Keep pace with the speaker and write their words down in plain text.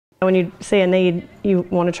When you see a need, you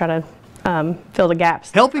want to try to fill the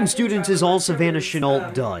gaps. Helping students is all Savannah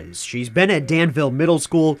Chenault does. She's been at Danville Middle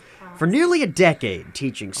School for nearly a decade,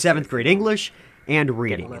 teaching 7th grade English and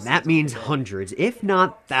reading. And that means hundreds, if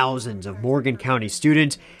not thousands, of Morgan County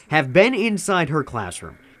students have been inside her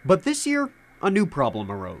classroom. But this year, a new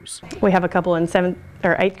problem arose. We have a couple in 7th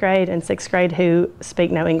or 8th grade and 6th grade who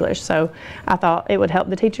speak no English, so I thought it would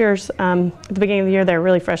help the teachers. At the beginning of the year, they're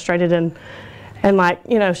really frustrated and like,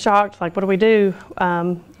 you know, shocked, like, what do we do?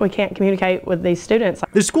 We can't communicate with these students.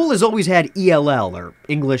 The school has always had ELL, or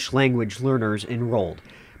English Language Learners, enrolled,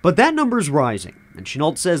 but that number's rising, and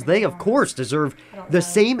Chenault says they, of course, deserve the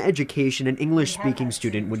same education an English-speaking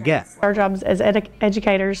student would get. Our job as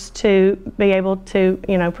educators to be able to,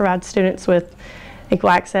 you know, provide students with equal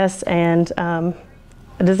access and a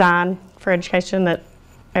design for education that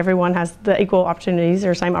everyone has the equal opportunities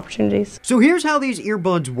or same opportunities. So here's how these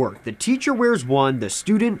earbuds work. The teacher wears one, the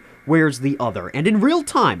student wears the other. And in real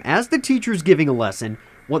time, as the teacher's giving a lesson,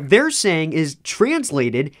 what they're saying is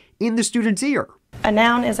translated in the student's ear. A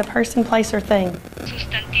noun is a person, place, or thing.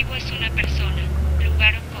 Sustantivo es una persona,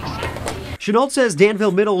 lugar o cosa. Chenault says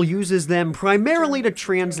Danville Middle uses them primarily to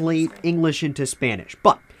translate English into Spanish,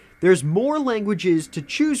 but there's more languages to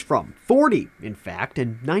choose from, 40 in fact,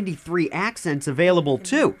 and 93 accents available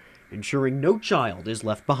too, ensuring no child is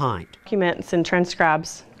left behind. Documents and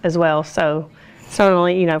transcribes as well, so it's not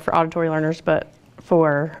only, you know, for auditory learners, but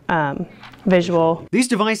for visual. These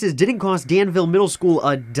devices didn't cost Danville Middle School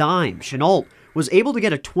a dime. Chenault was able to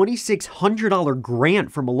get a $2,600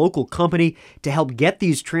 grant from a local company to help get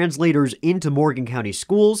these translators into Morgan County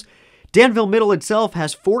schools. Danville Middle itself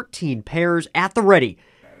has 14 pairs at the ready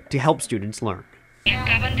to help students learn.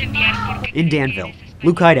 In Danville,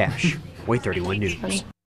 Luke Hydash, Way 31 News.